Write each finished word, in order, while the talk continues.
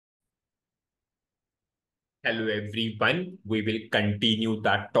Hello everyone, we will continue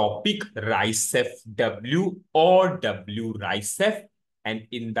the topic RICEFW or WRICEF, and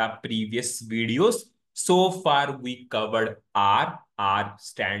in the previous videos, so far we covered R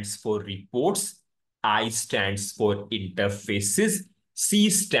stands for reports, I stands for interfaces,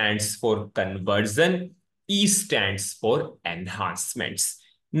 C stands for conversion, E stands for enhancements.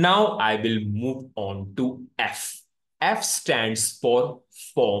 Now I will move on to F. F stands for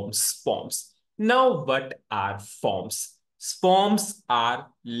forms. Now, what are forms? Forms are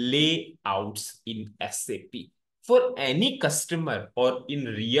layouts in SAP. For any customer or in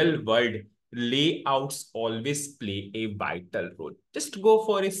real world, layouts always play a vital role. Just go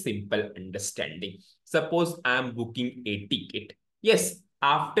for a simple understanding. Suppose I'm booking a ticket. Yes,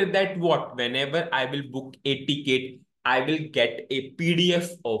 after that, what? Whenever I will book a ticket, I will get a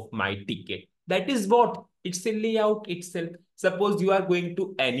PDF of my ticket. That is what? It's a layout itself. Suppose you are going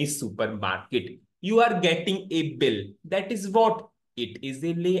to any supermarket, you are getting a bill. That is what? It is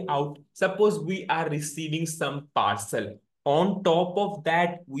a layout. Suppose we are receiving some parcel. On top of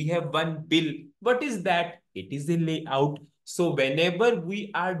that, we have one bill. What is that? It is a layout. So whenever we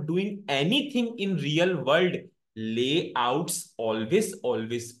are doing anything in real world, layouts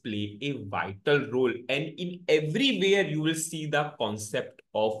always play a vital role. And in everywhere, you will see the concept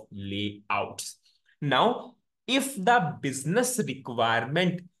of layouts. Now, if the business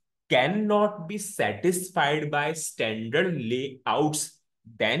requirement cannot be satisfied by standard layouts,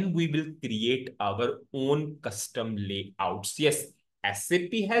 then we will create our own custom layouts. Yes,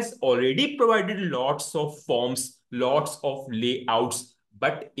 SAP has already provided lots of forms, lots of layouts,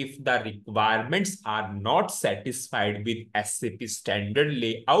 but if the requirements are not satisfied with SAP standard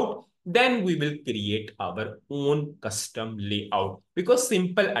layout, then we will create our own custom layout. Because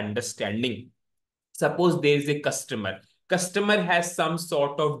simple understanding, suppose there is a customer has some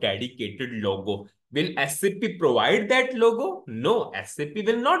sort of dedicated logo. Will SAP provide that logo? No, SAP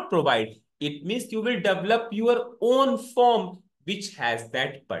will not provide. It means you will develop your own form which has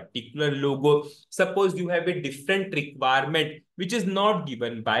that particular logo. Suppose you have a different requirement which is not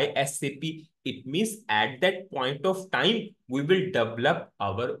given by SAP. It means at that point of time, we will develop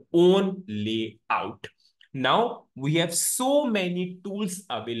our own layout. Now we have so many tools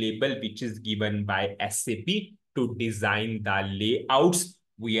available which is given by SAP to design the layouts.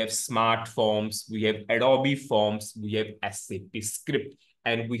 We have smart forms, we have Adobe forms, we have SAP script,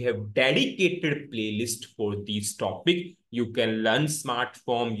 and we have dedicated playlist for this topic. You can learn smart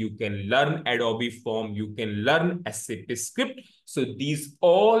form, you can learn Adobe form, you can learn SAP script. So these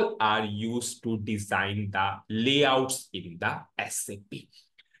all are used to design the layouts in the SAP.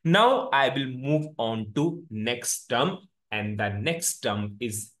 Now I will move on to next term, and the next term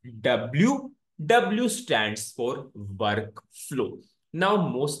is W. W stands for workflow. Now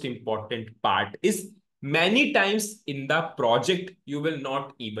most important part is many times in the project, you will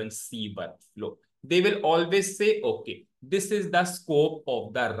not even see workflow. They will always say, okay, this is the scope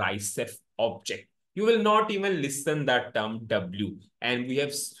of the RICEF object. You will not even listen that term W. And we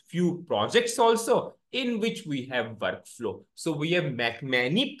have few projects also in which we have workflow. So we have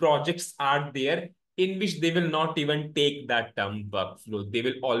many projects are there in which they will not even take that term workflow. They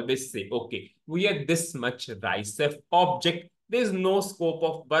will always say, okay, we have this much RICEF object. There is no scope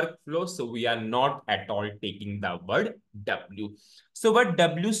of workflow. So we are not at all taking the word W. So what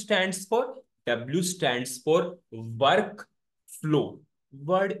W stands for? W stands for workflow.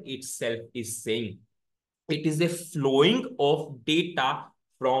 Word itself is saying it is a flowing of data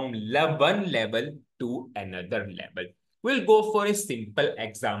from one level to another level. We'll go for a simple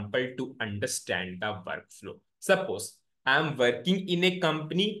example to understand the workflow. Suppose I'm working in a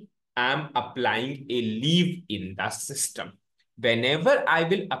company, I'm applying a leave in the system. Whenever I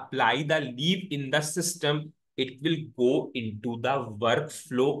will apply the leave in the system, it will go into the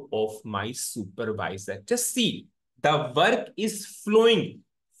workflow of my supervisor. Just see, the work is flowing.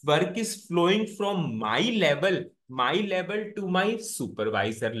 Work is flowing from my level to my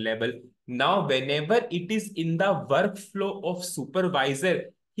supervisor level. Now, whenever it is in the workflow of supervisor,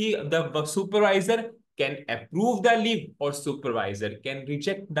 the supervisor can approve the leave or supervisor can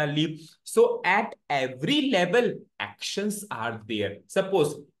reject the leave. So at every level, actions are there.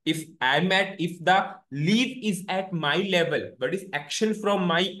 Suppose if the leave is at my level, what is action from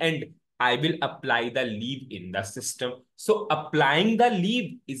my end? I will apply the leave in the system. So applying the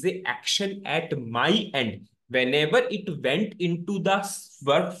leave is an action at my end. Whenever it went into the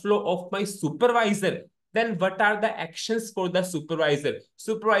workflow of my supervisor, then what are the actions for the supervisor?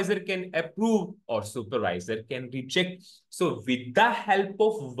 Supervisor can approve or supervisor can reject. So with the help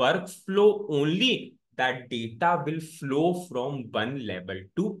of workflow only, that data will flow from one level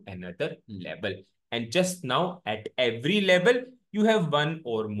to another level. And just now at every level, you have one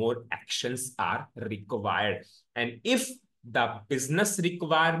or more actions are required. And if the business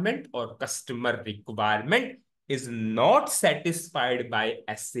requirement or customer requirement is not satisfied by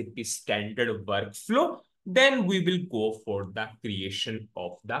SAP standard workflow, then we will go for the creation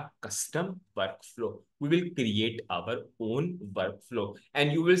of the custom workflow. We will create our own workflow.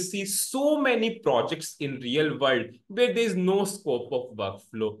 And you will see so many projects in real world where there is no scope of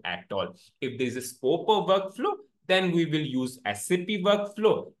workflow at all. If there is a scope of workflow, then we will use SAP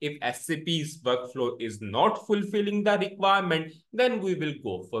workflow. If SAP's workflow is not fulfilling the requirement, then we will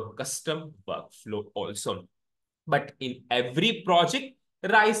go for custom workflow also. But in every project,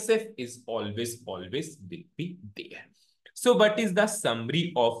 RICEF is always will be there. So what is the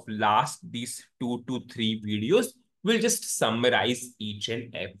summary of last these 2 to 3 videos? We'll just summarize each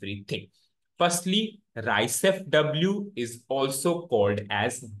and everything. Firstly, RICEFW is also called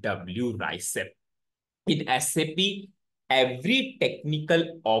as WRICEF. In SAP, every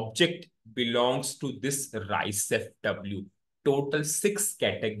technical object belongs to this RICEFW. Total 6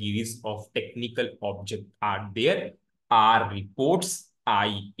 categories of technical object are there. R reports,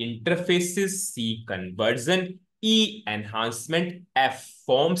 I interfaces, C conversion, E enhancement, F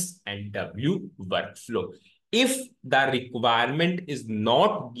forms, and W workflow. If the requirement is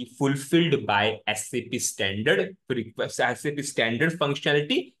not fulfilled by SAP standard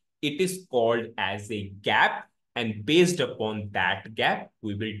functionality, it is called as a gap, and based upon that gap,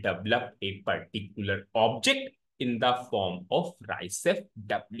 we will develop a particular object in the form of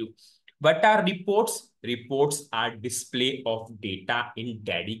RICEFW. What are reports? Reports are display of data in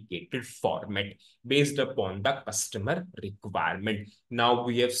dedicated format based upon the customer requirement. Now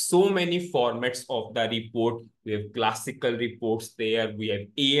we have so many formats of the report. We have classical reports there. We have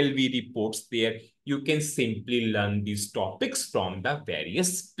ALV reports there. You can simply learn these topics from the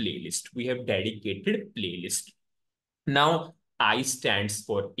various playlists. We have dedicated playlist. Now, I stands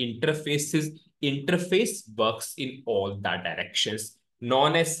for interfaces. Interface works in all the directions.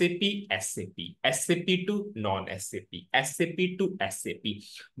 Non-SAP, SAP, SAP to non-SAP, SAP to SAP.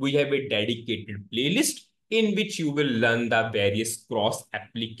 We have a dedicated playlist in which you will learn the various cross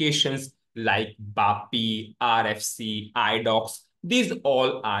applications like BAPI, RFC, IDOCS. These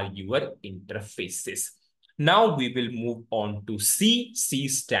all are your interfaces. Now we will move on to C. C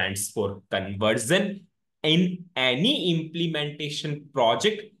stands for conversion. In any implementation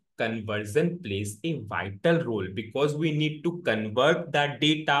project, conversion plays a vital role because we need to convert the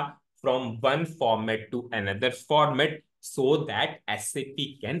data from one format to another format so that SAP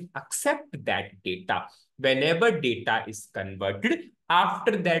can accept that data. Whenever data is converted,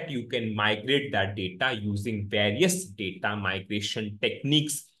 after that you can migrate that data using various data migration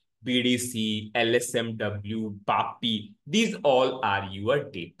techniques, BDC, LSMW, BAPI. These all are your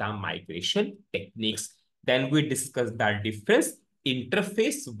data migration techniques. Then we discuss the difference.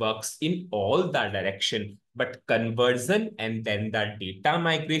 Interface works in all the direction, but conversion and then the data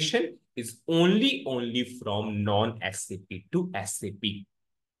migration is only from non-SAP to SAP.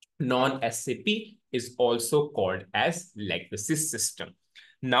 Non-SAP is also called as legacy system.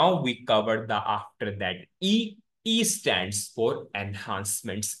 Now we cover the after that E. E stands for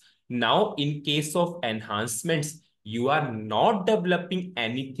enhancements. Now in case of enhancements, you are not developing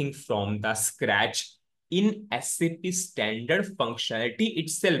anything from the scratch. In SAP standard functionality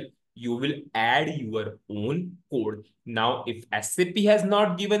itself, you will add your own code. Now, if SAP has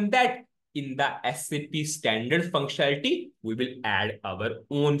not given that, in the SAP standard functionality, we will add our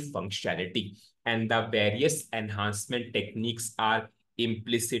own functionality. And the various enhancement techniques are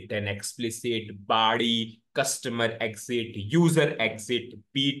implicit and explicit, body, customer exit, user exit,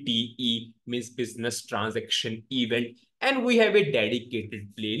 BTE, means business transaction event. And we have a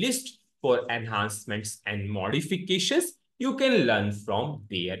dedicated playlist for enhancements and modifications. You can learn from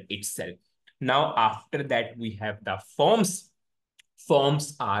there itself. Now, after that, we have the forms.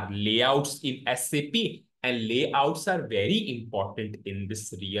 Forms are layouts in SAP, and layouts are very important in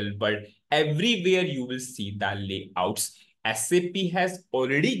this real world. Everywhere you will see the layouts. SAP has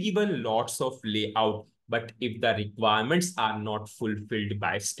already given lots of layout, but if the requirements are not fulfilled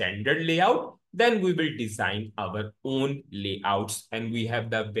by standard layout, then we will design our own layouts. And we have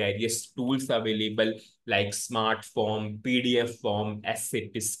the various tools available like Smart Form, PDF Form,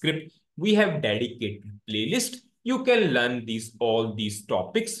 SAP Script. We have dedicated playlist. You can learn all these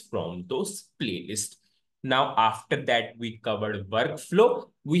topics from those playlists. Now, after that, we covered workflow.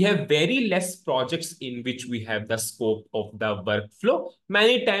 We have very less projects in which we have the scope of the workflow.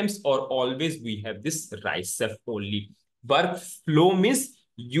 Many times or always we have this RICEF only. Workflow means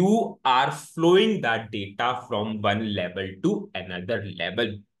you are flowing the data from one level to another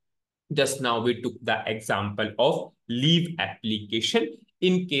level. Just now we took the example of leave application.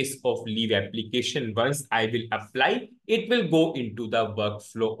 In case of leave application, once I will apply, it will go into the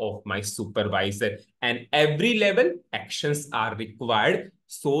workflow of my supervisor, and every level actions are required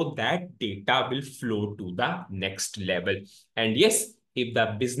so that data will flow to the next level. And yes, if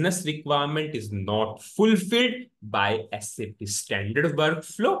the business requirement is not fulfilled by SAP standard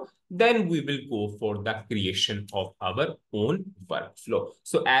workflow, then we will go for the creation of our own workflow.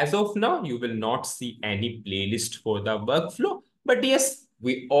 So as of now, you will not see any playlist for the workflow, but yes,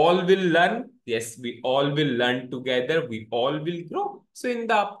 we all will learn. Yes, we all will learn together. We all will grow. So in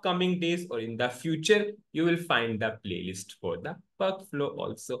the upcoming days or in the future, you will find the playlist for the workflow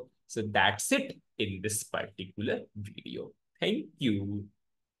also. So that's it in this particular video. Thank you.